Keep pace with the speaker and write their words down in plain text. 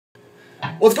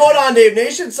What's going on, Dave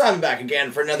Nation? Simon back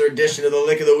again for another edition of the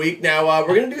Lick of the Week. Now,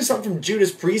 we're going to do something from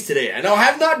Judas Priest today. I know I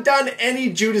have not done any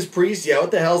Judas Priest yet.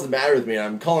 What the hell's the matter with me?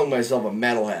 I'm calling myself a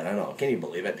metalhead. I know, can you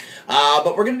believe it?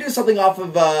 But we're going to do something off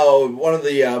of one of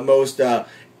the most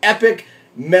epic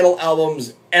metal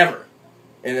albums ever.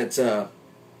 And it's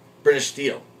British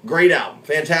Steel. Great album.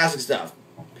 Fantastic stuff.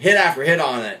 Hit after hit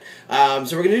on it.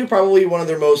 So we're going to do probably one of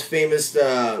their most famous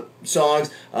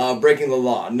songs, Breaking the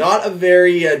Law. Not a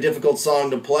very difficult song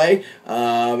to play,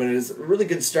 and it's a really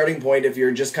good starting point if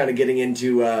you're just kind of getting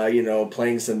into,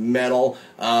 playing some metal.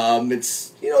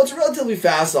 It's a relatively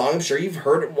fast song. I'm sure you've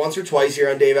heard it once or twice here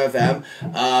on Dave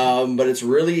FM, but it's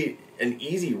really an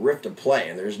easy riff to play,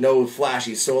 and there's no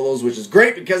flashy solos, which is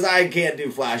great because I can't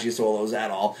do flashy solos at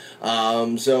all.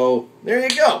 So there you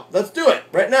go. Let's do it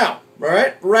right now. All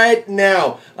right, right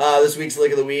now. This week's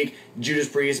Lick of the Week, Judas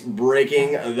Priest,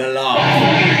 Breaking the Law.